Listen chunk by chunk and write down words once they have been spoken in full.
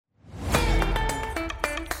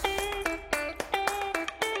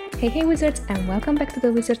Hey wizards, and welcome back to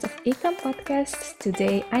the Wizards of Ecom podcast.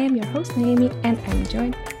 Today I am your host Naomi, and I'm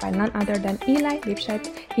joined by none other than Eli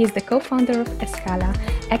Lipschitz. He is the co-founder of Escala,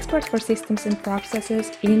 expert for systems and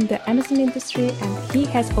processes in the Amazon industry, and he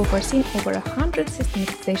has overseen over 100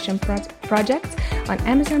 systematization projects on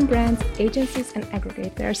Amazon brands, agencies, and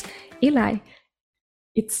aggregators. Eli,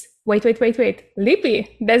 it's wait,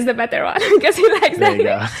 Lippy. That's the better one because he likes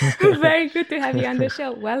that. Very good to have you on the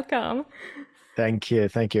show. Welcome. Thank you.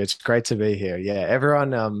 It's great to be here. Yeah,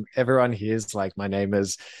 everyone hears like my name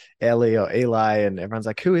is Ellie or Eli, and everyone's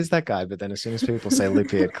like, "Who is that guy?" But then as soon as people say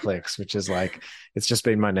Lippy, it clicks, which is like it's just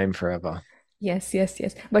been my name forever. Yes.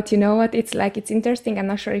 But you know what? It's interesting. I'm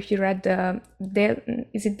not sure if you read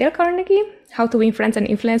is it Dale Carnegie, How to Win Friends and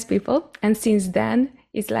Influence People? And since then,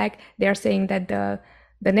 it's like they're saying that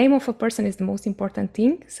the name of a person is the most important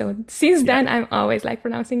thing. So since then, I'm always like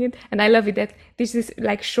pronouncing it. And I love it that this is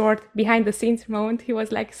like short behind the scenes moment. He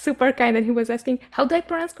was like super kind and he was asking, how do I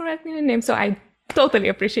pronounce correctly your name? So I totally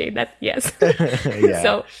appreciate that. Yes.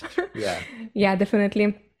 Yeah. Yeah,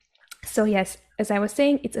 definitely. So yes, as I was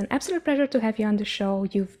saying, it's an absolute pleasure to have you on the show.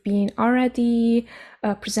 You've been already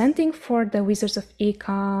presenting for the Wizards of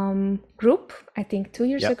Ecom group, I think 2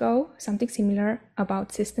 years ago, something similar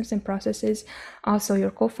about systems and processes. Also, your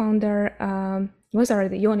co-founder was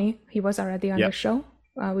already Yoni. He was already on the show.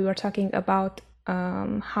 We were talking about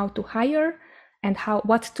how to hire and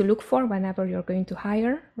what to look for whenever you're going to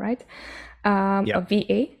hire, right? A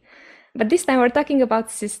VA. But this time we're talking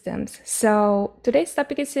about systems. So today's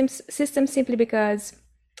topic is systems simply because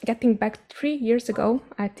getting back 3 years ago,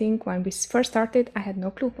 I think when we first started, I had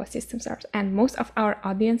no clue what systems are. And most of our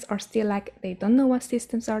audience are still like, they don't know what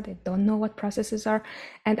systems are, they don't know what processes are.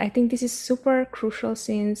 And I think this is super crucial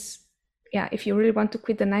since, if you really want to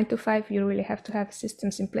quit the 9 to 5, you really have to have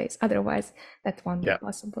systems in place. Otherwise, that won't be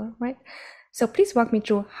possible, right? So please walk me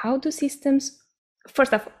through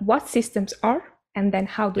first off, what systems are, and then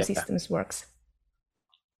how do systems works?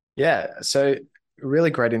 Yeah, so really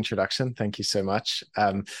great introduction. Thank you so much.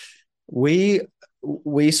 We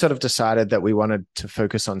sort of decided that we wanted to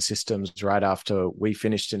focus on systems right after we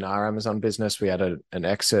finished in our Amazon business. We had an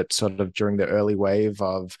exit sort of during the early wave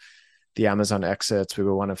of the Amazon exits. We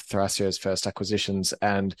were one of Thrasio's first acquisitions,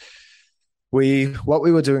 and what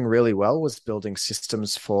we were doing really well was building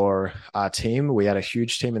systems for our team. We had a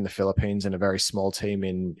huge team in the Philippines and a very small team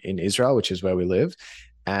in Israel, which is where we live.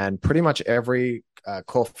 And pretty much every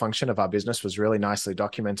core function of our business was really nicely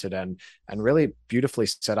documented and really beautifully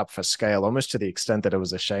set up for scale, almost to the extent that it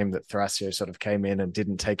was a shame that Thrasio sort of came in and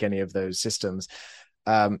didn't take any of those systems.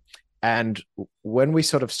 And when we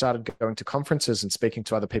sort of started going to conferences and speaking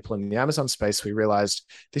to other people in the Amazon space, we realized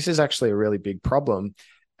this is actually a really big problem.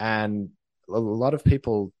 And a lot of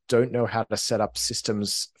people don't know how to set up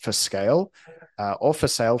systems for scale or for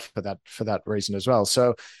sale for that reason as well.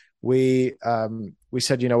 So we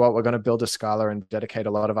said, you know what, we're going to build Escala and dedicate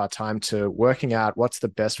a lot of our time to working out what's the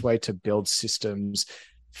best way to build systems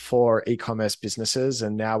for e-commerce businesses.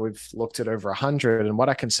 And now we've looked at over 100. And what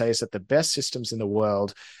I can say is that the best systems in the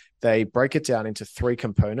world, they break it down into 3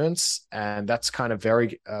 components. And that's kind of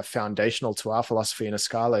very foundational to our philosophy in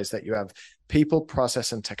Escala, is that you have people,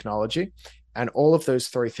 process, and technology. And all of those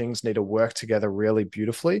 3 things need to work together really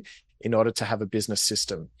beautifully in order to have a business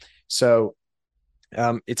system. So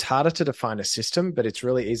it's harder to define a system, but it's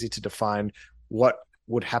really easy to define what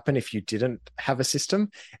would happen if you didn't have a system.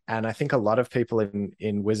 And I think a lot of people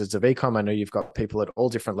in Wizards of Ecom, I know you've got people at all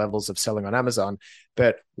different levels of selling on Amazon,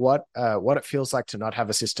 but what it feels like to not have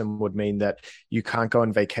a system would mean that you can't go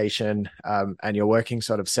on vacation and you're working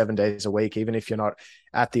sort of 7 days a week. Even if you're not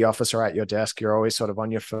at the office or at your desk, you're always sort of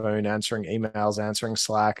on your phone, answering emails, answering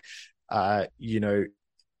Slack.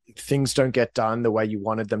 Things don't get done the way you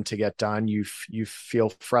wanted them to get done. You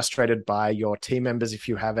feel frustrated by your team members, if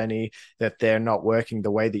you have any, that they're not working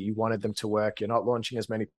the way that you wanted them to work. You're not launching as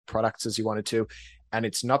many products as you wanted to. And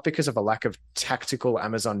it's not because of a lack of tactical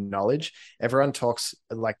Amazon knowledge. Everyone talks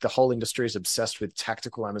like the whole industry is obsessed with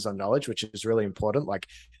tactical Amazon knowledge, which is really important. Like,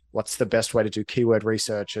 what's the best way to do keyword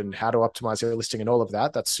research and how to optimize your listing and all of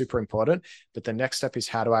that. That's super important. But the next step is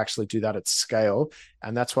how to actually do that at scale.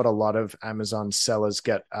 And that's what a lot of Amazon sellers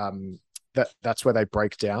get. That's where they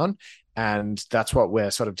break down. And that's what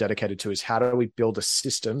we're sort of dedicated to, is how do we build a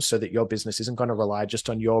system so that your business isn't going to rely just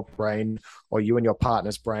on your brain or you and your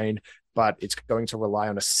partner's brain, but it's going to rely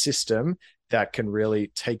on a system that can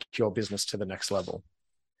really take your business to the next level.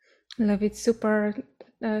 Love it. Super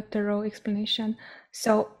thorough explanation.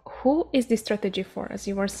 So who is this strategy for? As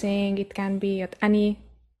you were saying, it can be at any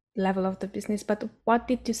level of the business, but what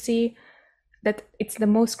did you see that it's the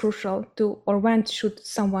most crucial to, or when should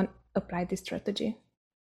someone apply this strategy?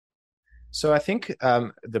 So I think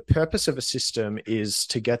the purpose of a system is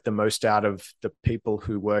to get the most out of the people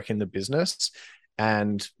who work in the business.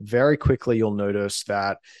 And very quickly, you'll notice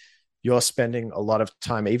that you're spending a lot of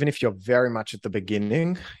time, even if you're very much at the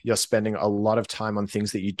beginning, you're spending a lot of time on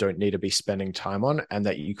things that you don't need to be spending time on and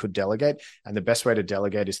that you could delegate. And the best way to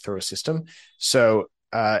delegate is through a system. So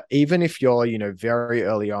even if you're, very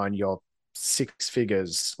early on, you're six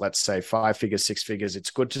figures, let's say 5 figures, 6 figures,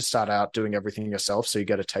 it's good to start out doing everything yourself so you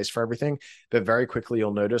get a taste for everything. But very quickly,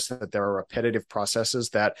 you'll notice that there are repetitive processes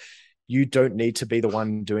that you don't need to be the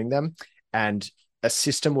one doing them. And a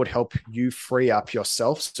system would help you free up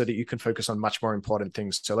yourself so that you can focus on much more important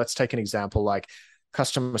things. So let's take an example like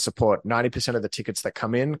customer support. 90% of the tickets that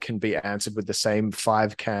come in can be answered with the same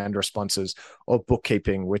 5 canned responses, or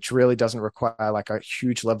bookkeeping, which really doesn't require like a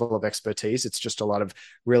huge level of expertise. It's just a lot of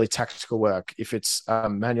really tactical work. If it's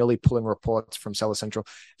manually pulling reports from Seller Central,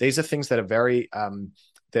 these are things that are very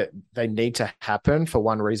that they need to happen for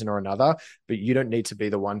one reason or another, but you don't need to be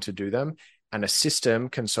the one to do them. And a system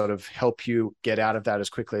can sort of help you get out of that as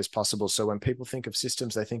quickly as possible. So when people think of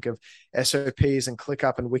systems, they think of SOPs and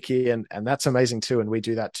ClickUp and Wiki, and that's amazing too. And we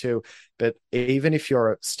do that too. But even if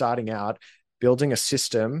you're starting out, building a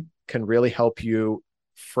system can really help you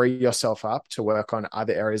free yourself up to work on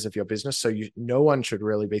other areas of your business. So no one should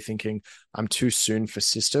really be thinking, I'm too soon for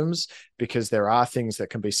systems, because there are things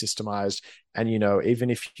that can be systemized. And,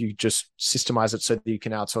 even if you just systemize it so that you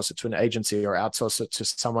can outsource it to an agency or outsource it to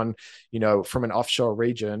someone, from an offshore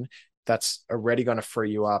region, that's already going to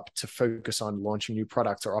free you up to focus on launching new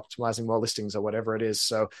products or optimizing more listings or whatever it is.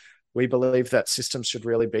 So we believe that systems should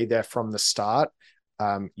really be there from the start.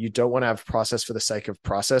 You don't want to have process for the sake of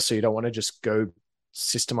process. So you don't want to just go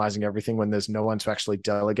systemizing everything when there's no one to actually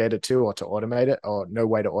delegate it to or to automate it, or no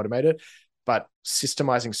way to automate it. But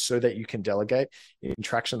systemizing so that you can delegate. In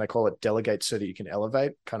Traction, they call it delegate so that you can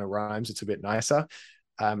elevate. Kind of rhymes. It's a bit nicer.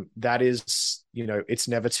 That is, it's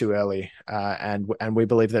never too early. And we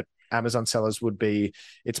believe that Amazon sellers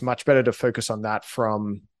it's much better to focus on that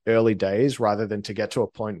from early days rather than to get to a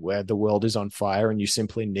point where the world is on fire and you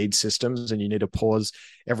simply need systems and you need to pause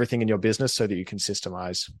everything in your business so that you can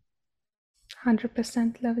systemize.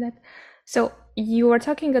 100% love that. So you were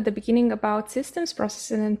talking at the beginning about systems,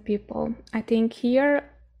 processes, and people. I think here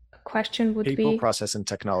a question would be people, process, and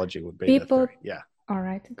technology would be people. The three. Yeah. All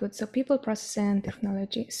right, good. So people, process, and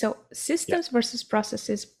technology. So systems versus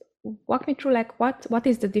processes. Walk me through like what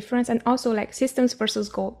is the difference, and also like systems versus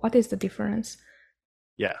goal. What is the difference?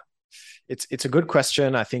 Yeah. It's a good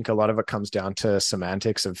question. I think a lot of it comes down to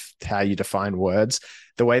semantics of how you define words.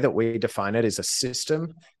 The way that we define it is a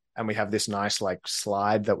system. And we have this nice like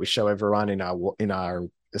slide that we show everyone in our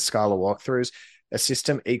Scala walkthroughs. A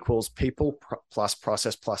system equals people plus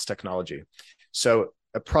process plus technology. So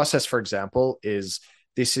a process, for example,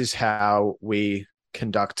 this is how we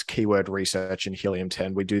conduct keyword research in Helium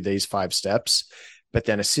 10. We do these 5 steps, but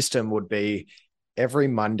then a system would be every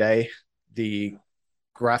Monday, the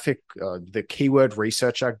keyword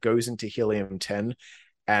researcher goes into Helium 10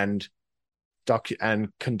 and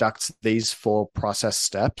conducts these 4 process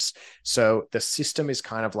steps. So the system is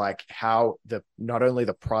kind of like how not only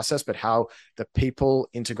the process, but how the people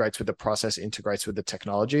integrates with the process, integrates with the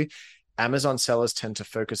technology. Amazon sellers tend to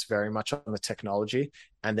focus very much on the technology.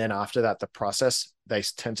 And then after that, the process, they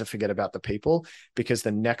tend to forget about the people, because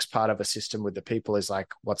the next part of a system with the people is like,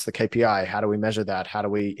 what's the KPI? How do we measure that? How do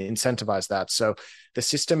we incentivize that? So the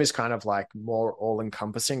system is kind of like more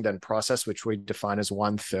all-encompassing than process, which we define as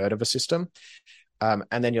 1/3 of a system.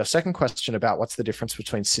 And then your second question about what's the difference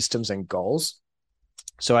between systems and goals.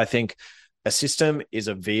 So I think a system is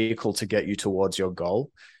a vehicle to get you towards your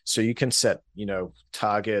goal. So you can set,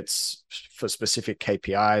 targets for specific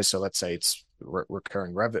KPIs. So let's say it's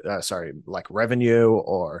recurring revenue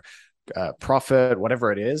or profit,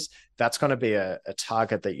 whatever it is. That's going to be a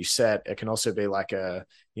target that you set. It can also be like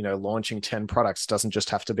launching 10 products. Doesn't just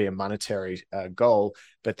have to be a monetary goal,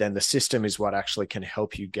 but then the system is what actually can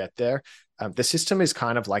help you get there. The system is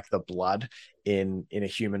kind of like the blood in a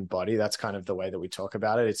human body. That's kind of the way that we talk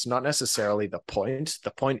about it. It's not necessarily the point.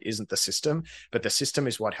 The point isn't the system, but the system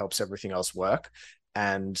is what helps everything else work.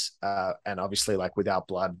 And obviously, like without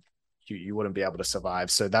blood, you wouldn't be able to survive.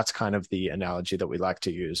 So that's kind of the analogy that we like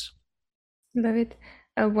to use. Love it.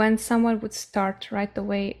 When someone would start right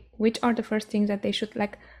away, which are the first things that they should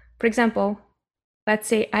like? For example, let's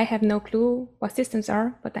say I have no clue what systems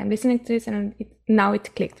are, but I'm listening to this and now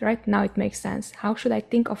it clicked, right? Now it makes sense. How should I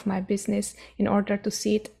think of my business in order to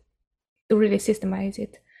see it, to really systemize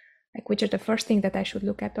it? Like, which are the first things that I should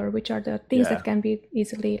look at, or which are the things that can be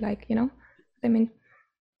easily like, I mean?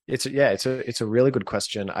 It's a really good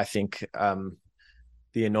question. I think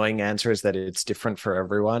the annoying answer is that it's different for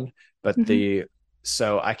everyone. But Hmm.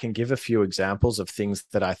 so I can give a few examples of things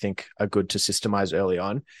that I think are good to systemize early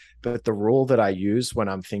on. But the rule that I use when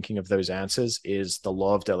I'm thinking of those answers is the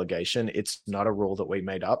law of delegation. It's not a rule that we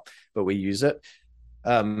made up, but we use it.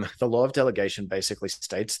 The law of delegation basically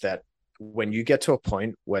states that when you get to a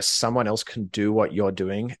point where someone else can do what you're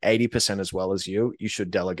doing 80% as well as you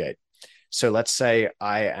should delegate. So let's say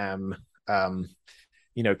I am,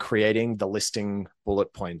 creating the listing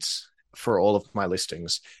bullet points for all of my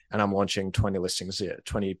listings, and I'm launching 20 listings a year,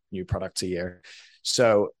 20 new products a year.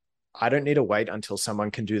 So I don't need to wait until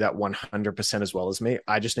someone can do that 100% as well as me.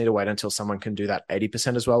 I just need to wait until someone can do that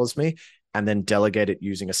 80% as well as me, and then delegate it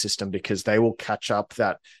using a system, because they will catch up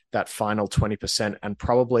that final 20% and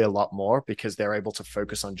probably a lot more, because they're able to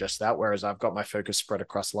focus on just that. Whereas I've got my focus spread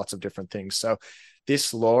across lots of different things. So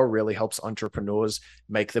this law really helps entrepreneurs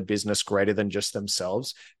make the business greater than just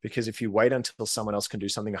themselves, because if you wait until someone else can do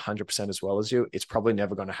something 100% as well as you, it's probably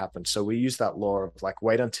never going to happen. So we use that law of like,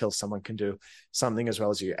 wait until someone can do something as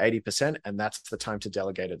well as you 80%, and that's the time to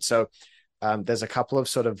delegate it. So there's a couple of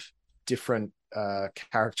sort of different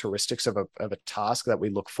characteristics of a task that we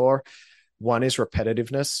look for. One is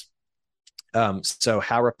repetitiveness. So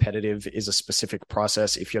how repetitive is a specific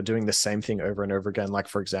process? If you're doing the same thing over and over again, like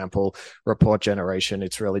for example, report generation,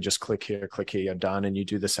 it's really just click here, you're done, and you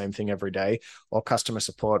do the same thing every day. Or customer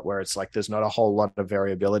support, where it's like there's not a whole lot of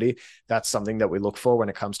variability. That's something that we look for when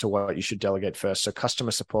it comes to what you should delegate first. So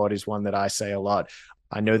customer support is one that I say a lot.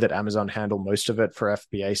 I know that Amazon handle most of it for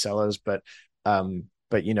FBA sellers, but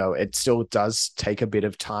it still does take a bit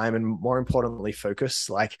of time, and more importantly, focus.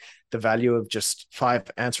 Like the value of just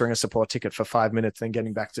answering a support ticket for 5 minutes, then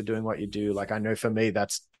getting back to doing what you do. Like I know for me,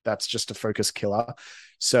 that's just a focus killer.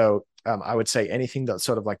 So I would say anything that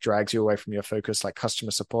sort of like drags you away from your focus, like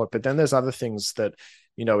customer support. But then there's other things that,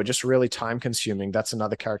 are just really time consuming. That's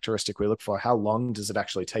another characteristic we look for. How long does it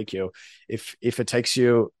actually take you? If it takes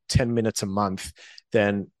you 10 minutes a month,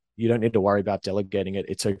 then you don't need to worry about delegating it.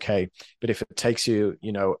 It's okay. But if it takes you,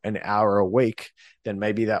 an hour a week, then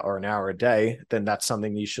maybe that, or an hour a day, then that's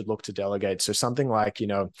something you should look to delegate. So something like,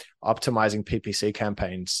 optimizing PPC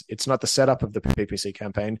campaigns. It's not the setup of the PPC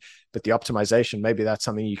campaign, but the optimization, maybe that's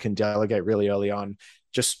something you can delegate really early on.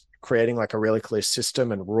 Just creating like a really clear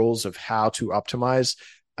system and rules of how to optimize.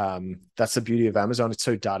 That's the beauty of Amazon. It's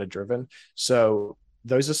so data driven. So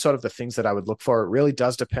those are sort of the things that I would look for. It really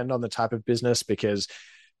does depend on the type of business, because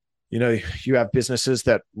you have businesses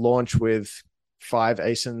that launch with 5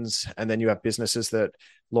 ASINs, and then you have businesses that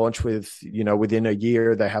launch with, within a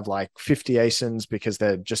year, they have like 50 ASINs, because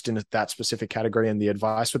they're just in that specific category. And the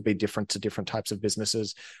advice would be different to different types of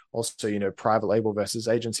businesses. Also, private label versus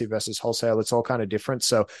agency versus wholesale, it's all kind of different.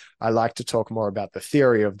 So I like to talk more about the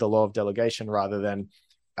theory of the law of delegation rather than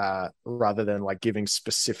like giving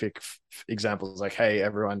specific examples like, hey,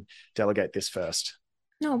 everyone delegate this first.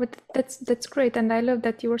 No, but that's great, and I love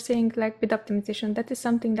that you were saying like with optimization, that is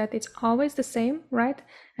something that it's always the same, right?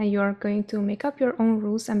 And you are going to make up your own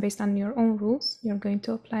rules, and based on your own rules, you're going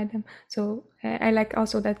to apply them. So I like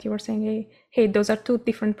also that you were saying, hey, those are two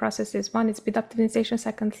different processes. One is bid optimization,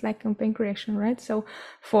 second is like campaign creation, right? So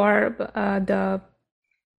for the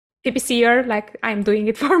PPCer, like I'm doing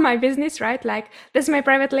it for my business, right? Like this is my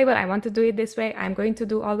private label. I want to do it this way. I'm going to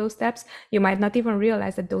do all those steps. You might not even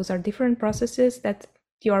realize that those are different processes, that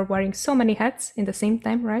you are wearing so many hats in the same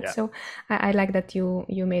time, right? Yeah. So I like that you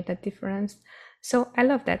made that difference. So I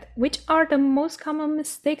love that. Which are the most common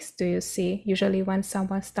mistakes do you see usually when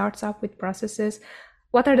someone starts off with processes?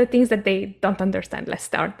 What are the things that they don't understand? Let's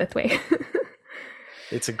start that way.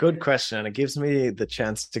 It's a good question, and it gives me the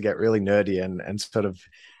chance to get really nerdy and sort of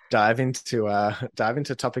dive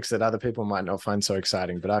into topics that other people might not find so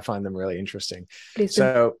exciting, but I find them really interesting. Please do.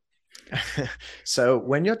 So so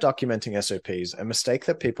when you're documenting SOPs, a mistake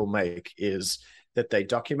that people make is that they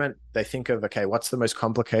think of, okay, what's the most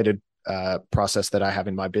complicated process that I have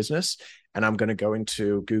in my business? And I'm going to go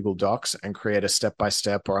into Google Docs and create a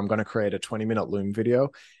step-by-step, or I'm going to create a 20-minute Loom video,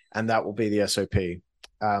 and that will be the SOP.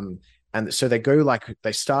 And so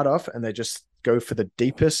they start off and they just go for the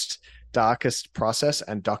deepest, darkest process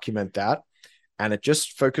and document that. And it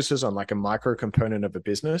just focuses on like a micro component of a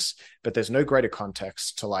business, but there's no greater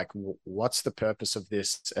context to like, what's the purpose of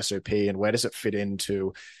this SOP and where does it fit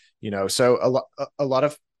into, so a lot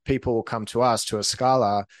of people will come to us, to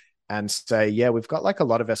Escala, and say, yeah, we've got like a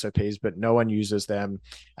lot of SOPs, but no one uses them.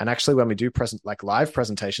 And actually, when we do like live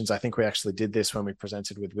presentations, I think we actually did this when we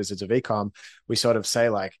presented with Wizards of Ecom, we sort of say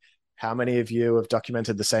like, how many of you have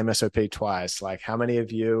documented the same SOP twice? Like, how many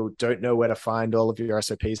of you don't know where to find all of your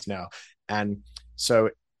SOPs now? And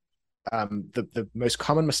so the most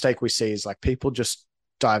common mistake we see is like people just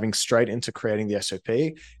diving straight into creating the SOP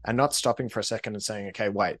and not stopping for a second and saying, okay,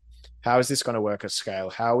 wait, how is this going to work at scale?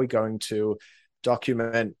 How are we going to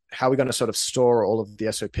document, how are we going to sort of store all of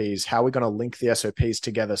the SOPs? How are we going to link the SOPs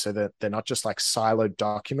together so that they're not just like siloed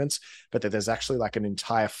documents, but that there's actually like an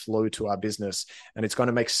entire flow to our business? And it's going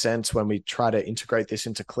to make sense when we try to integrate this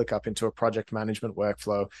into ClickUp into a project management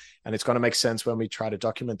workflow. And it's going to make sense when we try to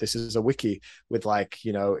document this as a wiki with like,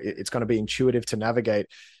 you know, it's going to be intuitive to navigate.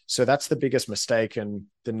 So that's the biggest mistake. And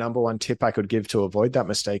the number one tip I could give to avoid that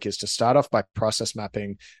mistake is to start off by process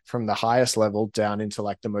mapping from the highest level down into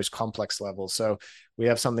like the most complex level. So we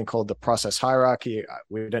have something called the process hierarchy.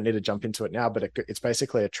 We don't need to jump into it now, but it's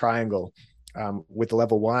basically a triangle with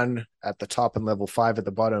level 1 at the top and level 5 at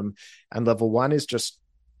the bottom. And level 1 is just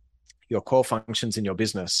your core functions in your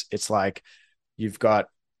business. It's like you've got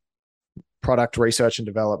product research and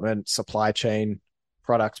development, supply chain,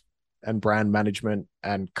 product and brand management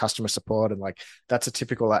and customer support. And like, that's a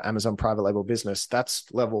typical Amazon private label business. That's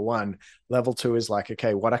level 1. Level 2 is like,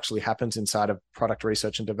 okay, what actually happens inside of product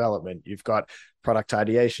research and development? You've got product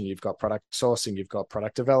ideation, you've got product sourcing, you've got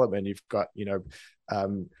product development, you've got, you know,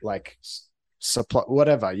 like supply,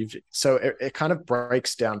 whatever. So it kind of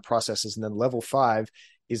breaks down processes. And then level 5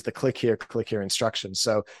 is the click here instructions.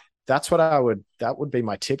 So that would be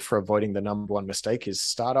my tip for avoiding the number one mistake is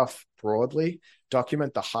start off broadly,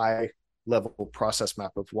 document the high level process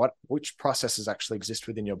map of which processes actually exist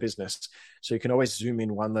within your business. So you can always zoom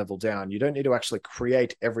in one level down. You don't need to actually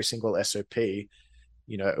create every single SOP. You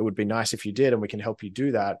know, it would be nice if you did, and we can help you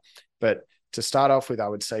do that. But to start off with, I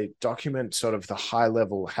would say document sort of the high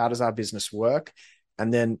level, how does our business work?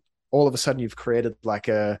 And then all of a sudden you've created like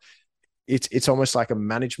it's almost like a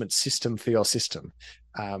management system for your system.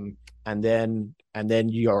 And then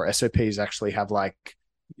your SOPs actually have like,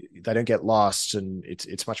 they don't get lost, and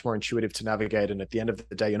it's much more intuitive to navigate. And at the end of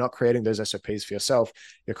the day, you're not creating those SOPs for yourself,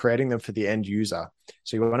 you're creating them for the end user.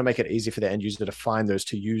 So you want to make it easy for the end user to find those,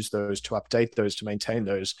 to use those, to update those, to maintain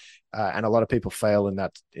those. And a lot of people fail in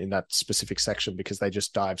that specific section because they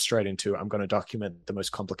just dive straight into, I'm going to document the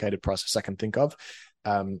most complicated process I can think of.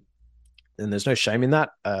 And there's no shame in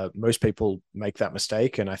that. Most people make that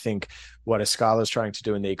mistake. And I think what Escala is trying to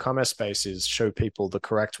do in the e-commerce space is show people the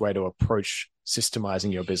correct way to approach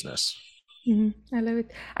systemizing your business. Mm-hmm. I love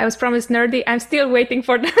it. I was promised nerdy. I'm still waiting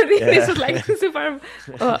for nerdy. Yeah. This is like super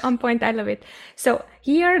on point. I love it. So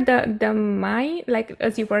here like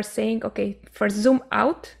as you were saying, okay, first zoom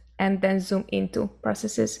out and then zoom into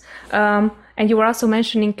processes. And you were also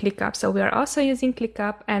mentioning ClickUp. So we are also using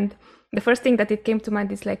ClickUp, and the first thing that it came to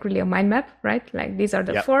mind is like really a mind map, right? Like these are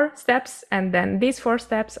the 4 steps, and then these 4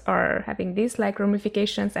 steps are having these like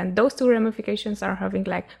ramifications, and those 2 ramifications are having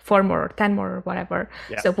like 4 more or 10 more or whatever.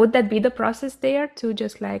 Yeah. So would that be the process there to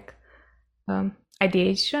just like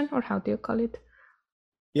ideation, or how do you call it?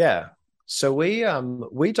 Yeah. So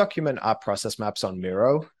we document our process maps on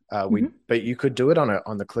Miro. But you could do it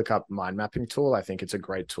on the ClickUp mind mapping tool. I think it's a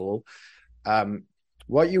great tool.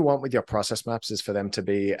 What you want with your process maps is for them to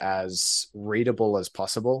be as readable as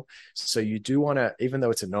possible. So you do want to, even though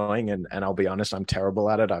it's annoying, and I'll be honest, I'm terrible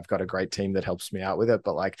at it. I've got a great team that helps me out with it,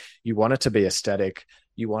 but like you want it to be aesthetic.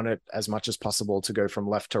 You want it as much as possible to go from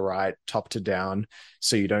left to right, top to down.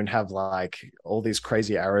 So you don't have like all these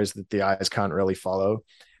crazy arrows that the eyes can't really follow.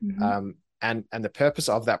 Mm-hmm. And the purpose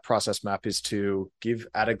of that process map is to give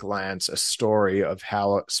at a glance a story of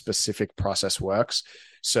how a specific process works.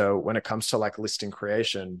 So when it comes to like listing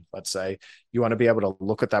creation, let's say, you want to be able to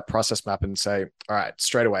look at that process map and say, all right,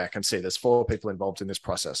 straight away, I can see there's 4 people involved in this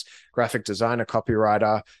process: graphic designer,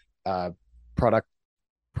 copywriter, product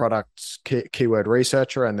keyword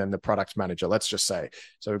researcher, and then the product manager, let's just say.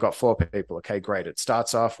 So we've got 4 people. Okay, great. It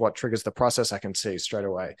starts off, what triggers the process? I can see straight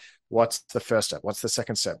away. What's the first step? What's the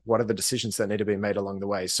second step? What are the decisions that need to be made along the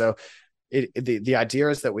way? So the idea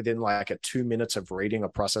is that within like 2 minutes of reading a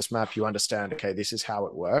process map, you understand, okay, this is how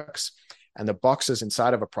it works. And the boxes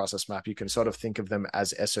inside of a process map, you can sort of think of them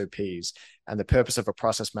as SOPs. And the purpose of a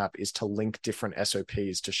process map is to link different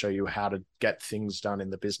SOPs to show you how to get things done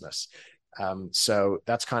in the business. So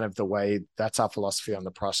that's kind of the way, that's our philosophy on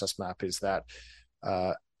the process map, is that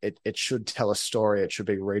it should tell a story, it should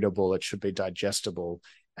be readable, it should be digestible,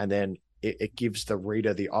 and then it gives the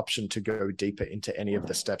reader the option to go deeper into any of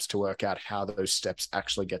the steps to work out how those steps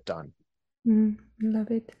actually get done.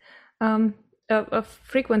 Love it. A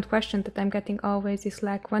frequent question that I'm getting always is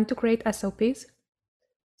like, when to create SOPs.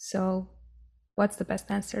 So what's the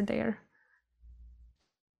best answer there?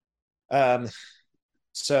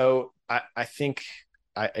 So I think,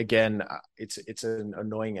 again, it's an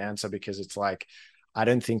annoying answer, because it's like, I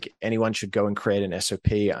don't think anyone should go and create an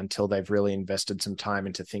SOP until they've really invested some time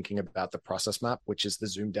into thinking about the process map, which is the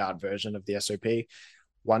zoomed out version of the SOP.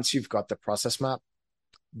 Once you've got the process map,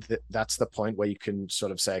 that's the point where you can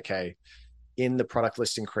sort of say, okay, in the product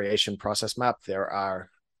listing creation process map, there are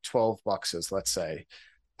 12 boxes, let's say.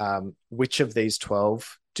 Which of these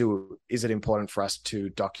 12 is it important for us to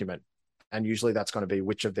document? And usually that's going to be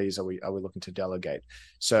which of these are we looking to delegate.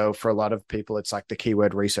 So for a lot of people, it's like the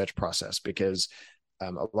keyword research process, because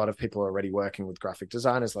a lot of people are already working with graphic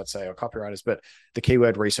designers, let's say, or copywriters, but the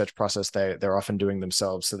keyword research process they're often doing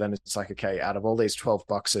themselves. So then it's like, okay, out of all these 12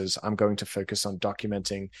 boxes, I'm going to focus on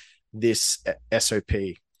documenting this SOP.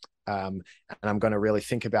 And I'm going to really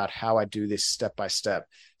think about how I do this step by step.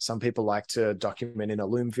 Some people like to document in a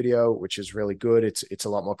Loom video, which is really good. It's a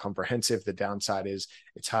lot more comprehensive. The downside is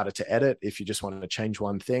it's harder to edit. If you just want to change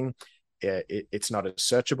one thing, it's not as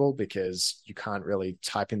searchable because you can't really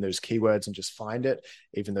type in those keywords and just find it,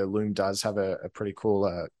 even though Loom does have a pretty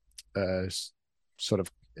cool sort of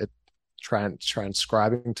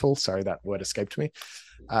transcribing tool. Sorry, that word escaped me.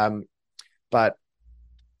 But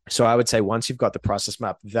so I would say once you've got the process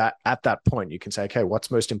map, that at that point you can say, okay,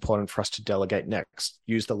 what's most important for us to delegate next?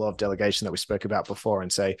 Use the law of delegation that we spoke about before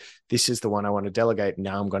and say, this is the one I want to delegate.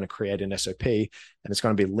 Now I'm going to create an SOP, and it's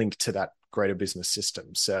going to be linked to that greater business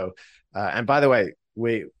system. So, and by the way,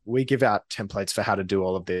 we give out templates for how to do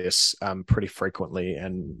all of this pretty frequently.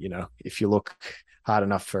 And, you know, if you look hard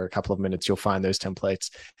enough for a couple of minutes, you'll find those templates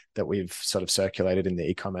that we've sort of circulated in the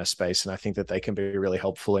e-commerce space. And I think that they can be really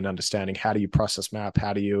helpful in understanding how do you process map?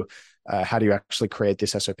 How do you actually create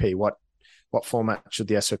this SOP? What format should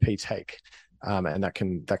the SOP take? And that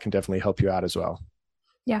can definitely help you out as well.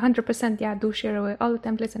 Yeah, 100%. Yeah, do share away all the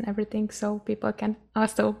templates and everything so people can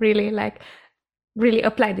also really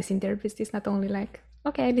apply this in their business, not only like,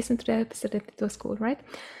 okay, I listened to the episode, it was cool, right?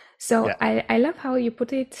 So yeah. I love how you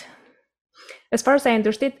put it. As far as I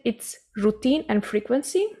understood, it's routine and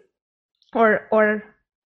frequency or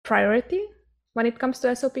priority when it comes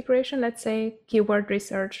to SOP creation. Let's say keyword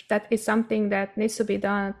research, that is something that needs to be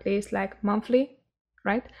done at least like monthly,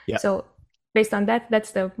 right? Yeah. So based on that,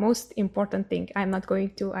 that's the most important thing. I'm not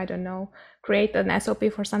going to, I don't know, create an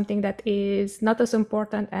SOP for something that is not as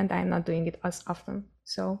important, and I'm not doing it as often.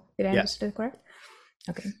 So did I understand it correct?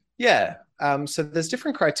 Okay. Yeah. So there's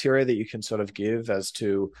different criteria that you can sort of give as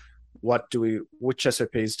to which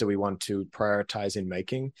SOPs do we want to prioritize in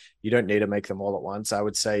making. You don't need to make them all at once. I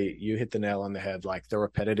would say you hit the nail on the head, like the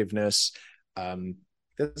repetitiveness.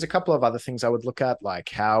 There's a couple of other things I would look at, like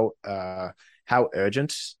how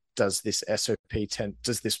urgent does this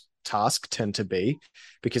task tend to be?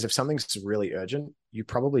 Because if something's really urgent, you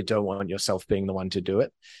probably don't want yourself being the one to do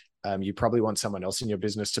it. You probably want someone else in your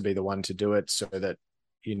business to be the one to do it, so that,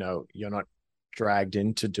 you know, you're not dragged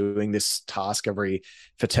into doing this task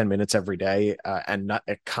for 10 minutes every day, and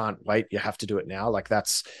it can't wait. You have to do it now. Like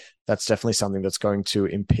that's definitely something that's going to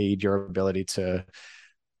impede your ability to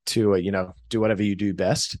you know, do whatever you do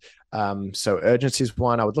best. So urgency is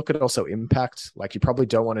one. I would look at also impact. Like, you probably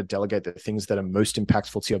don't want to delegate the things that are most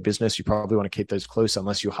impactful to your business. You probably want to keep those close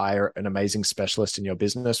unless you hire an amazing specialist in your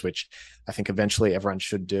business, which I think eventually everyone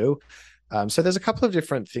should do. So there's a couple of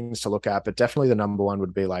different things to look at, but definitely the number one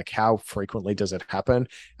would be like, how frequently does it happen?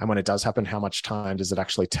 And when it does happen, how much time does it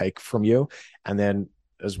actually take from you? And then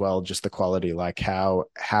as well, just the quality, like how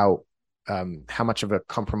much of a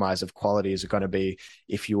compromise of quality is it going to be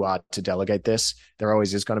if you are to delegate this? There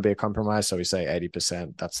always is going to be a compromise. So we say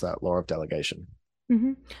 80%, that's that law of delegation.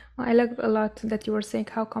 Mm-hmm. Well, I like a lot that you were saying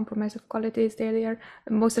how compromise of quality is there.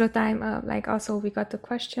 Most of the time, like also we got the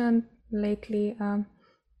question lately,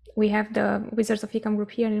 we have the Wizards of Ecom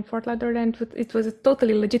group here in Fort Lauderdale, and it was a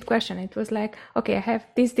totally legit question. It was like, okay, I have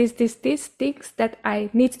these things that I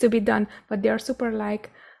need to be done, but they are super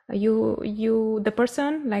like, the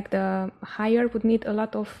person, like the hire, would need a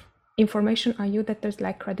lot of information on you, that there's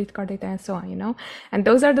like credit card data and so on, you know? And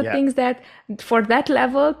those are the things that for that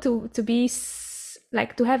level to be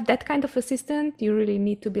like, to have that kind of assistant, you really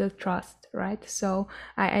need to build trust. Right. So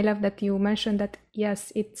I love that you mentioned that,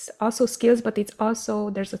 yes, it's also skills, but it's also,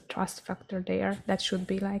 there's a trust factor there that should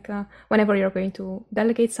be like, whenever you're going to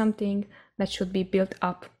delegate something, that should be built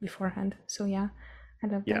up beforehand. So yeah, I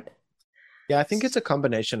love that. Yeah, I think it's a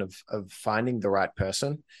combination of finding the right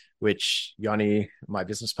person, which Yoni, my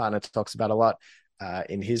business partner, talks about a lot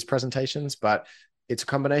in his presentations, but it's a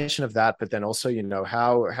combination of that, but then also, you know,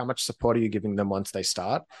 how much support are you giving them once they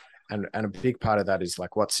start? And a big part of that is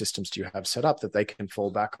like, what systems do you have set up that they can fall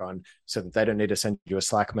back on so that they don't need to send you a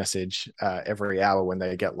Slack message every hour when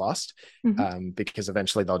they get lost, because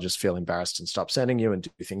eventually they'll just feel embarrassed and stop sending you and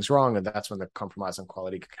do things wrong. And that's when the compromise on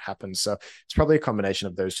quality happens. So it's probably a combination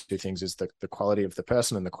of those two things, is the quality of the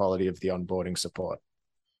person and the quality of the onboarding support.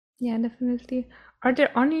 Yeah, definitely. Are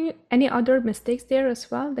there any other mistakes there as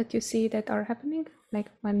well that you see that are happening,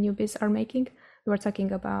 like when newbies are making? We were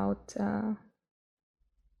talking about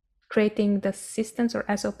creating the systems or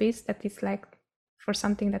SOPs that is like for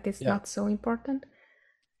something that is not so important.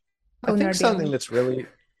 I think something that's really,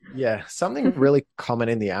 something really common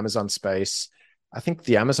in the Amazon space. I think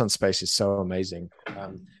the Amazon space is so amazing.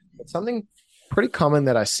 But something pretty common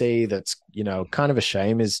that I see that's, kind of a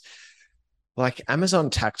shame is like Amazon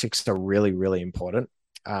tactics are really, really important.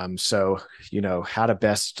 So, how to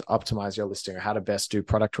best optimize your listing, or how to best do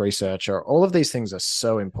product research, or all of these things are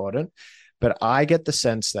so important. But I get the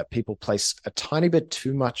sense that people place a tiny bit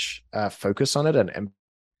too much focus on it and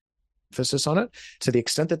emphasis on it, to the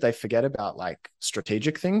extent that they forget about like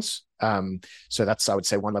strategic things. So that's, I would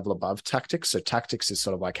say, one level above tactics. So tactics is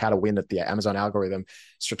sort of like how to win at the Amazon algorithm.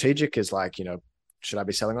 Strategic is like, should I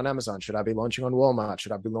be selling on Amazon? Should I be launching on Walmart?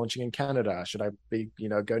 Should I be launching in Canada? Should I be,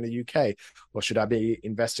 going to the UK? Or should I be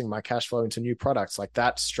investing my cash flow into new products? Like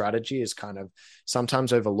that strategy is kind of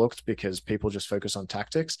sometimes overlooked because people just focus on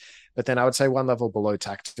tactics. But then I would say one level below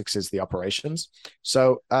tactics is the operations.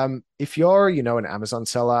 So if you're, an Amazon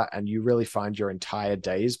seller and you really find your entire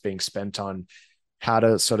days being spent on how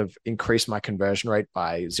to sort of increase my conversion rate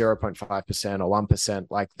by 0.5% or 1%,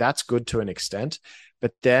 like that's good to an extent.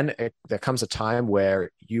 But then there comes a time where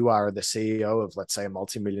you are the CEO of, let's say, a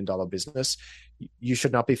multi-million-dollar business. You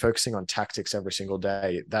should not be focusing on tactics every single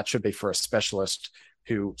day. That should be for a specialist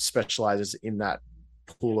who specializes in that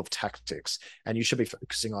pool of tactics. And you should be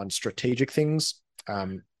focusing on strategic things,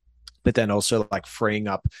 but then also like freeing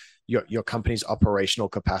up your company's operational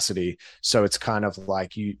capacity. So it's kind of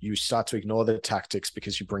like you start to ignore the tactics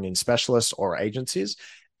because you bring in specialists or agencies,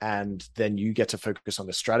 and then you get to focus on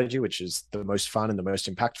the strategy, which is the most fun and the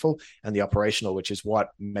most impactful, and the operational, which is what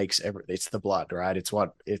makes it's the blood, right? It's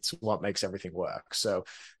what makes everything work. So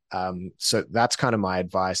that's kind of my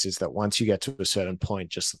advice, is that once you get to a certain point,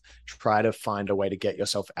 just try to find a way to get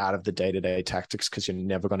yourself out of the day-to-day tactics, because you're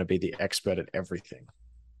never going to be the expert at everything.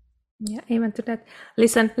 Yeah, amen to that.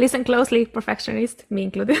 Listen closely, perfectionist, me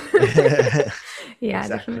included. Yeah,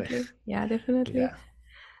 exactly. Definitely. Yeah, definitely.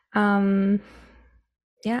 Yeah.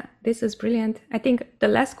 Yeah, this is brilliant. I think the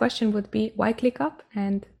last question would be, why ClickUp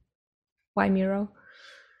and why Miro?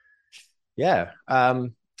 Yeah,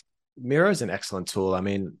 Miro is an excellent tool. I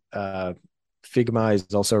mean, Figma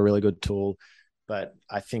is also a really good tool, but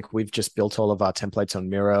I think we've just built all of our templates on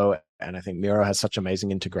Miro, and I think Miro has such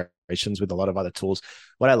amazing integrations with a lot of other tools.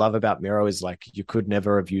 What I love about Miro is like you could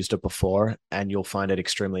never have used it before, and you'll find it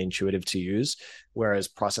extremely intuitive to use. Whereas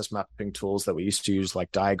process mapping tools that we used to use,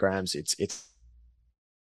 like diagrams, it's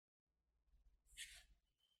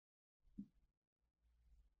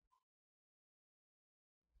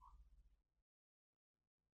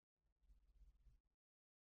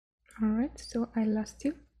All right, so I lost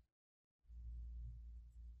you.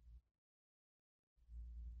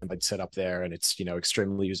 set up there, and it's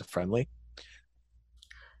extremely user friendly.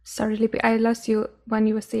 Sorry, Lippy, I lost you when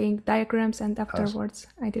you were saying diagrams, and afterwards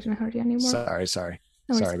I didn't hear you anymore.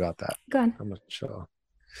 Sorry about that. Go on. I'm not sure.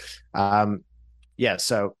 Yeah,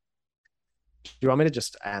 so do you want me to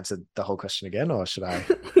just answer the whole question again, or should I?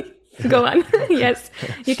 Go on. Yes,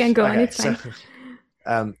 you can go on. It's fine.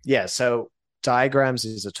 So diagrams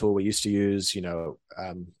is a tool we used to use.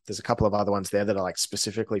 There's a couple of other ones there that are like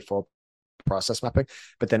specifically for process mapping,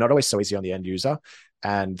 but they're not always so easy on the end user.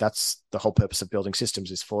 And that's the whole purpose of building systems,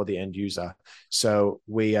 is for the end user. So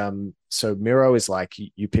so Miro is like,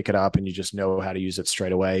 you pick it up and you just know how to use it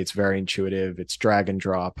straight away. It's very intuitive. It's drag and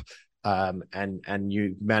drop. And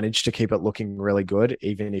you manage to keep it looking really good,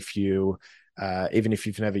 even if you've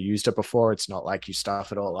never used it before. It's not like you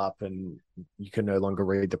stuff it all up and you can no longer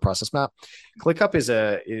read the process map. ClickUp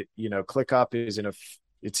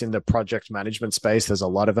it's in the project management space. There's a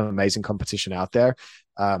lot of amazing competition out there.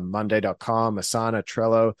 Monday.com, Asana,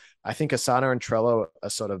 Trello. I think Asana and Trello are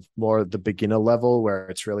sort of more the beginner level, where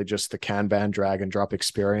it's really just the Kanban drag and drop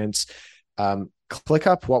experience.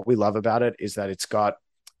 ClickUp, what we love about it is that it's got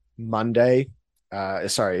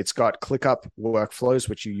it's got ClickUp workflows,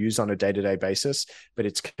 which you use on a day-to-day basis, but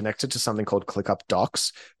it's connected to something called ClickUp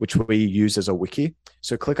Docs, which we use as a wiki.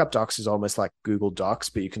 So ClickUp Docs is almost like Google Docs,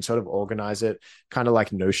 but you can sort of organize it kind of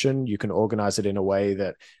like Notion. You can organize it in a way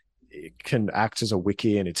that it can act as a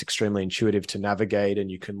wiki, and it's extremely intuitive to navigate, and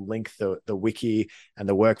you can link the wiki and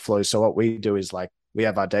the workflows. So what we do is like we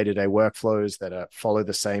have our day-to-day workflows that follow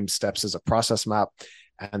the same steps as a process map.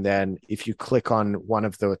 And then if you click on one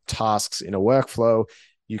of the tasks in a workflow,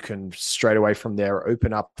 you can straight away from there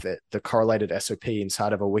open up the correlated SOP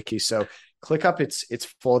inside of a wiki. So ClickUp, it's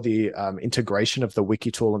for the integration of the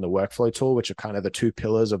wiki tool and the workflow tool, which are kind of the two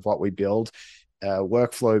pillars of what we build.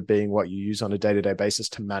 Workflow being what you use on a day-to-day basis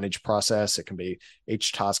to manage process. It can be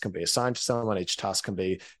each task can be assigned to someone. Each task can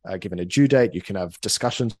be given a due date. You can have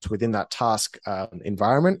discussions within that task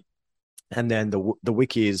environment. And then the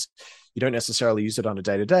wiki is, you don't necessarily use it on a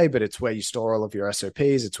day-to-day, but it's where you store all of your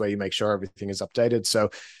SOPs. It's where you make sure everything is updated. So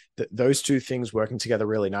those two things working together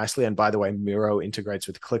really nicely. And by the way, Miro integrates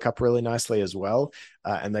with ClickUp really nicely as well.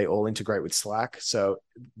 And they all integrate with Slack. So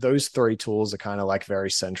those three tools are kind of like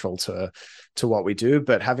very central to what we do.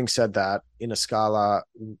 But having said that, in a Scala,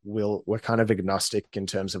 we're kind of agnostic in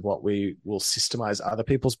terms of what we will systemize other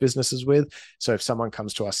people's businesses with. So if someone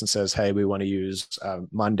comes to us and says, hey, we want to use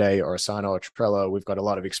Monday or Asana or Trello, we've got a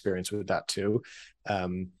lot of experience with that too.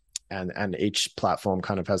 And each platform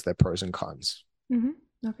kind of has their pros and cons. Mm-hmm.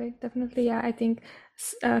 Okay, definitely. Yeah, I think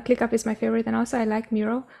ClickUp is my favorite, and also I like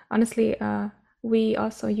Miro. Honestly, we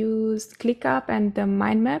also used ClickUp and the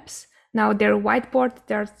mind maps. Now their whiteboard,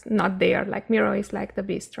 they're not there. Like Miro is like the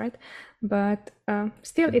beast, right? But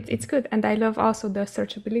still, it's good, and I love also the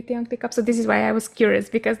searchability on ClickUp. So this is why I was curious,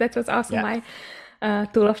 because that was also my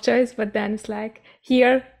tool of choice. But then it's like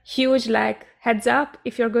here, huge like heads up,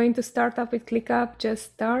 if you're going to start up with ClickUp,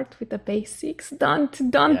 just start with the basics.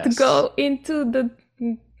 Don't go into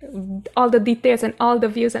all the details and all the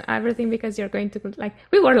views and everything, because you're going to like,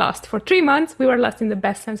 we were lost for 3 months. We were lost in the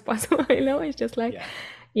best sense possible. It's just like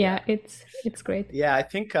it's great. I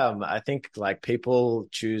think like people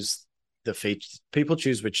choose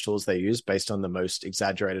which tools they use based on the most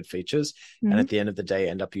exaggerated features, and at the end of the day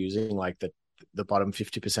end up using like the bottom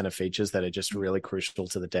 50% of features that are just really crucial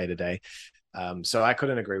to the day-to-day. So I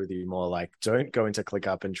couldn't agree with you more. Like, don't go into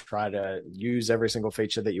ClickUp and try to use every single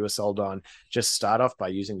feature that you were sold on. Just start off by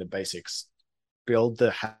using the basics. Build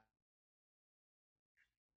the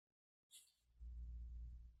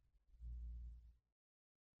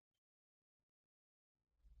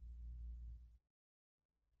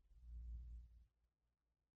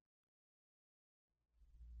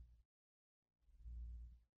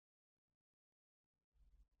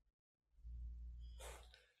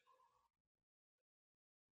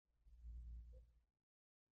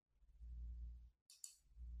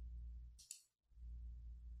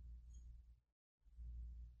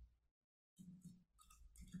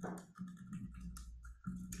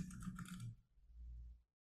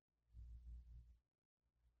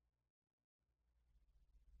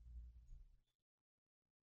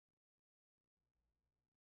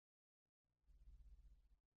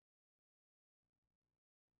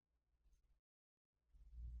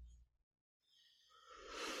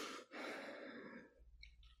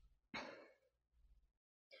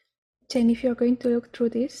Jane, if you're going to look through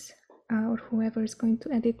this, or whoever is going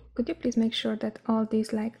to edit, could you please make sure that all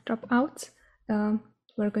these like dropouts,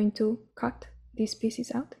 we're going to cut these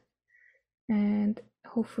pieces out, and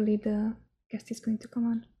hopefully the guest is going to come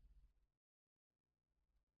on.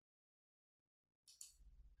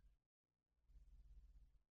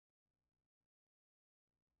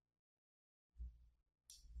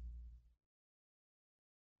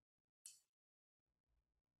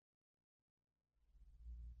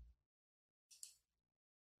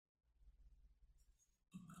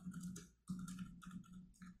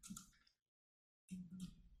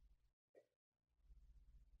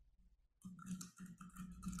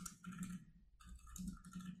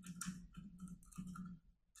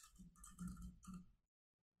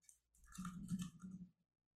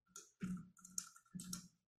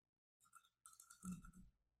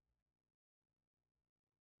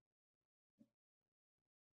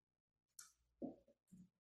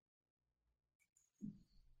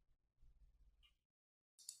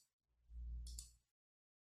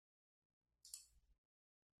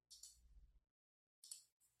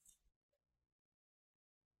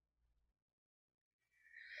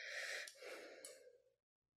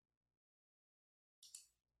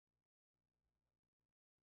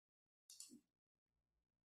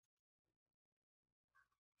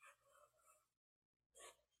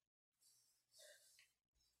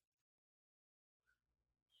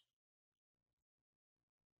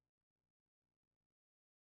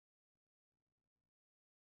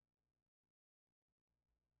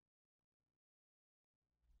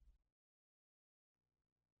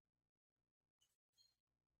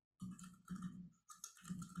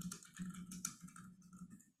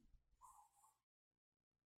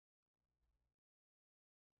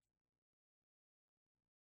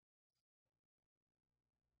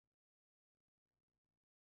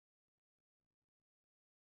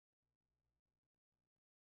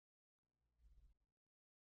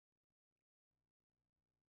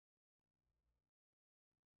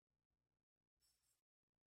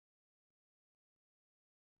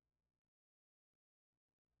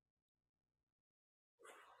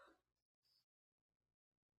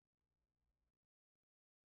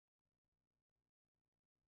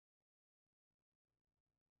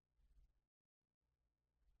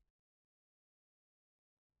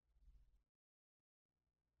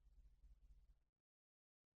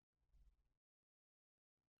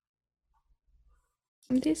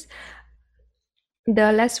 from this.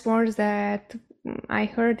 The last words that I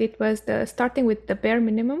heard, it was the starting with the bare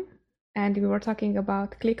minimum, and we were talking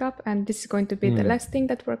about ClickUp, and this is going to be the last thing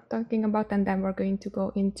that we're talking about, and then we're going to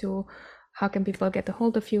go into how can people get a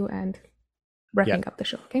hold of you and wrapping up the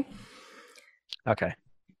show. Okay.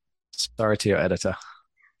 Sorry to your editor.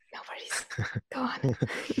 No worries. Go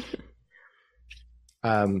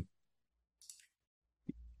on.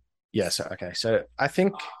 Yes. Okay. So I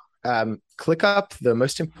think ClickUp, the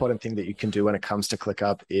most important thing that you can do when it comes to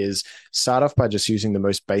ClickUp is start off by just using the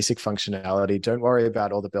most basic functionality. Don't worry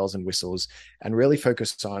about all the bells and whistles, and really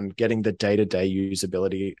focus on getting the day-to-day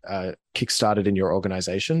usability kickstarted in your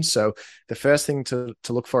organization. So the first thing to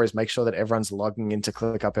look for is make sure that everyone's logging into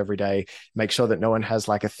ClickUp every day. Make sure that no one has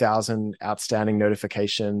like 1,000 outstanding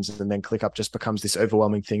notifications, and then ClickUp just becomes this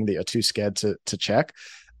overwhelming thing that you're too scared to check.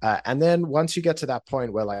 And then once you get to that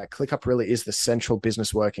point where like ClickUp really is the central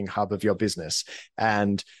business working hub of your business,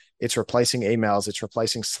 and it's replacing emails, it's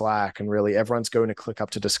replacing Slack, and really everyone's going to ClickUp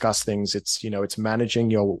to discuss things. It's, it's managing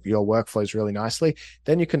your workflows really nicely.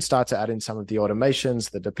 Then you can start to add in some of the automations,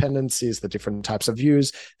 the dependencies, the different types of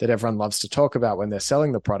views that everyone loves to talk about when they're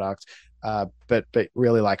selling the product. But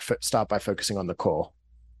really like start by focusing on the core.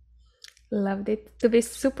 Loved it. To be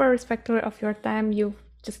super respectful of your time, you've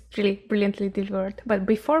just really brilliantly delivered. But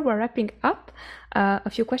before we're wrapping up, a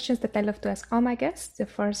few questions that I love to ask all my guests. The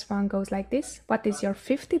first one goes like this. What is your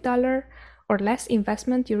 $50 or less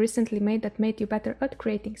investment you recently made that made you better at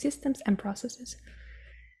creating systems and processes?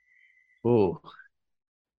 Ooh,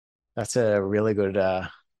 that's a really good,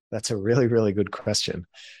 really good question.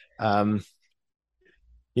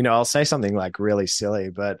 I'll say something like really silly,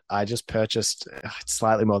 but I just purchased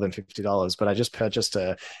slightly more than $50, but I just purchased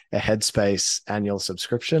a Headspace annual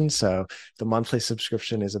subscription. So the monthly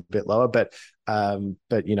subscription is a bit lower, but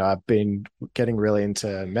I've been getting really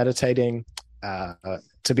into meditating.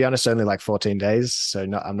 To be honest, only like 14 days. So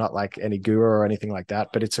I'm not like any guru or anything like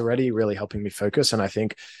that, but it's already really helping me focus. And I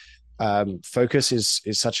think focus is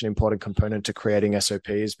such an important component to creating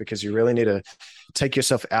SOPs, because you really need to take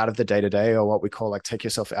yourself out of the day-to-day, or what we call like take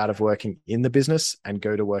yourself out of working in the business and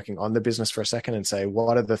go to working on the business for a second and say,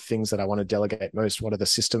 what are the things that I want to delegate most? What are the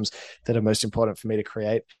systems that are most important for me to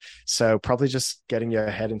create? So probably just getting your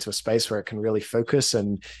head into a space where it can really focus,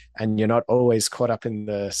 and you're not always caught up in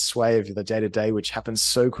the sway of the day-to-day, which happens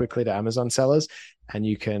so quickly to Amazon sellers. And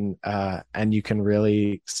you can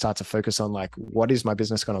really start to focus on like, what is my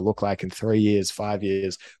business going to look like in 3 years, 5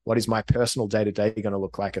 years? What is my personal day-to-day going to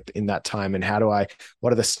look like in that time? And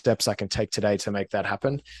what are the steps I can take today to make that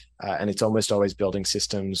happen? And it's almost always building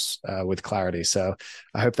systems with clarity. So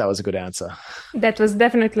I hope that was a good answer. That was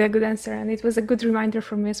definitely a good answer. And it was a good reminder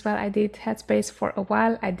for me as well. I did Headspace for a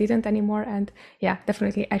while. I didn't anymore. And yeah,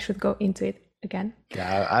 definitely I should go into it again.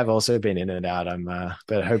 Yeah, I've also been in and out.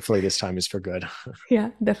 But hopefully this time is for good.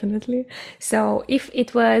 Yeah, definitely. So if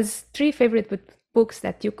it was 3 favorite books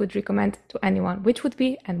that you could recommend to anyone, which would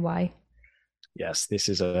be and why? Yes, this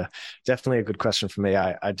is definitely a good question for me.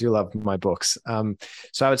 I do love my books.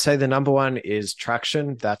 So I would say the number one is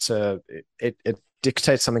Traction. It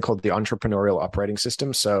dictates something called the Entrepreneurial Operating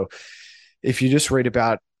System. So if you just read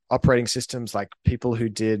about operating systems, like people who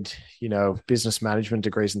did, business management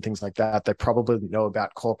degrees and things like that, they probably know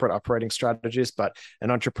about corporate operating strategies, but an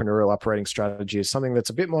entrepreneurial operating strategy is something that's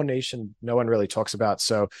a bit more niche and no one really talks about.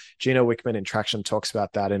 So Gino Wickman in Traction talks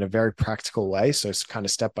about that in a very practical way. So it's kind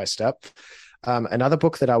of step by step. Another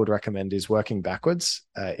book that I would recommend is Working Backwards.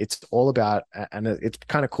 It's all about, and it's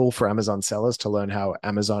kind of cool for Amazon sellers to learn how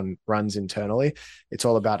Amazon runs internally. It's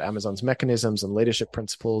all about Amazon's mechanisms and leadership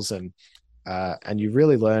principles, and you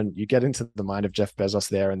really you get into the mind of Jeff Bezos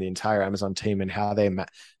there and the entire Amazon team, and how they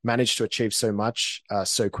managed to achieve so much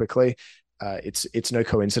so quickly. It's no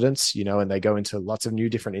coincidence, and they go into lots of new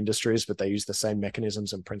different industries, but they use the same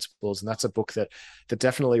mechanisms and principles. And that's a book that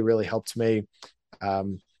definitely really helped me.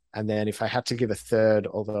 And then if I had to give a third,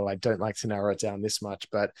 although I don't like to narrow it down this much,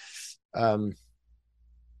 but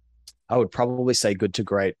I would probably say Good to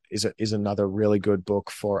Great is another really good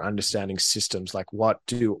book for understanding systems. Like, what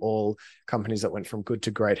do all companies that went from good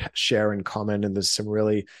to great share in common? And there's some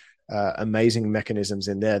really amazing mechanisms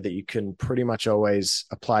in there that you can pretty much always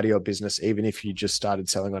apply to your business, even if you just started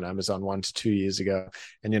selling on Amazon 1 to 2 years ago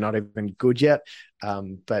and you're not even good yet.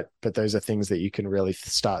 But those are things that you can really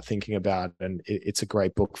start thinking about. And it's a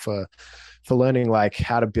great book for learning like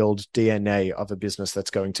how to build DNA of a business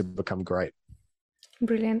that's going to become great.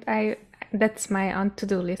 Brilliant. That's my on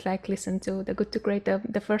to-do list, like listen to the Good to Great.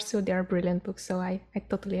 The first two, they are brilliant books. So I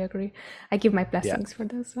totally agree. I give my blessings for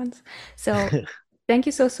those ones. So Thank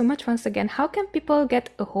you so much once again. How can people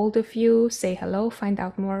get a hold of you, say hello, find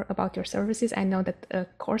out more about your services? I know that a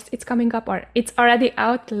course it's coming up or it's already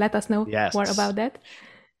out. Let us know more Yes. about that.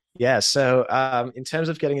 Yeah, so in terms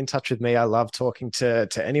of getting in touch with me, I love talking to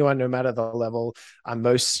anyone, no matter the level. I'm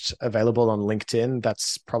most available on LinkedIn.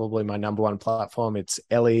 That's probably my number one platform. It's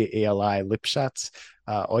Eli Lipschatz,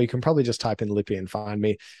 or you can probably just type in Lippy and find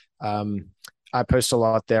me. Um, I post a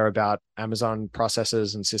lot there about Amazon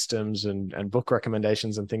processes and systems and book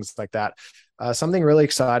recommendations and things like that. Something really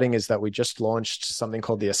exciting is that we just launched something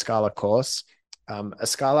called the Escala course.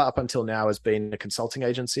 Escala up until now has been a consulting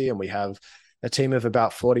agency, and we have a team of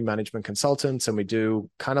about 40 management consultants, and we do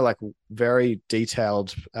kind of like very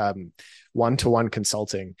detailed one-to-one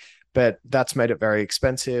consulting. But that's made it very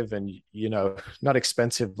expensive, and not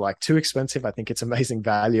expensive like too expensive. I think it's amazing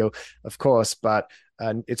value, of course, but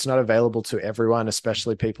it's not available to everyone,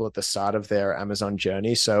 especially people at the start of their Amazon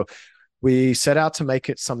journey. So we set out to make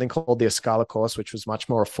it something called the Escala course, which was much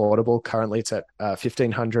more affordable. Currently, it's at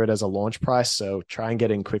 $1,500 as a launch price. So try and get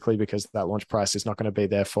in quickly, because that launch price is not going to be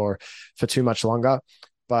there for too much longer.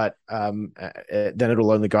 But then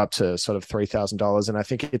it'll only go up to sort of $3,000. And I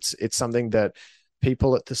think it's something that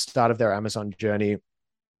people at the start of their Amazon journey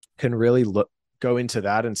can really go into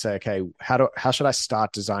that and say, okay, how should I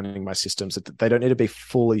start designing my systems? They don't need to be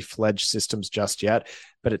fully fledged systems just yet,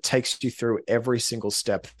 but it takes you through every single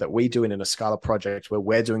step that we do in an Escala project where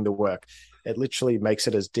we're doing the work. It literally makes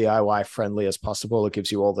it as DIY friendly as possible. It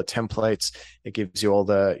gives you all the templates. It gives you all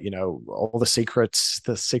the secrets,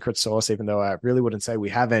 the secret sauce, even though I really wouldn't say we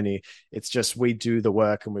have any. It's just, we do the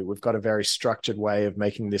work, and we've got a very structured way of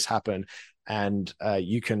making this happen. And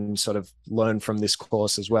you can sort of learn from this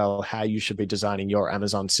course as well how you should be designing your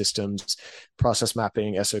Amazon systems, process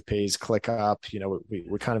mapping, SOPs, ClickUp.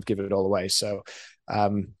 We kind of give it all away. So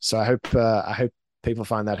I hope people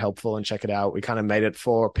find that helpful and check it out. We kind of made it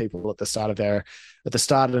for people at the start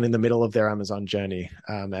and in the middle of their Amazon journey,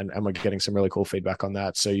 and we're getting some really cool feedback on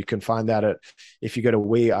that. So you can find that if you go to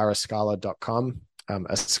weareescala.com.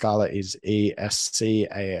 Escala is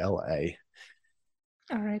ESCALA.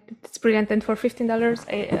 All right, that's brilliant. And for $15,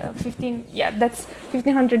 that's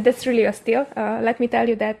 $1,500. That's really a steal. Let me tell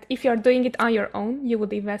you that if you're doing it on your own, you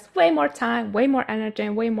would invest way more time, way more energy,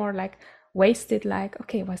 and way more like wasted. Like,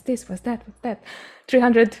 okay, what's this? What's that?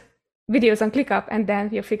 300 videos on ClickUp, and then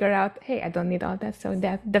you figure out, hey, I don't need all that. So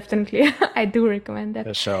that definitely, I do recommend that.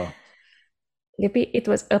 For sure. Lippy, it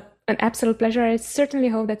was an absolute pleasure. I certainly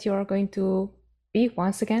hope that you are going to be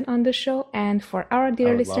once again on the show. And for our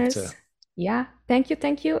dear listeners, yeah, thank you.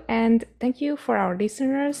 And thank you for our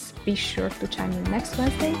listeners. Be sure to chime in next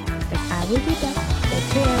Wednesday, that I will be back. Take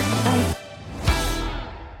care. Bye.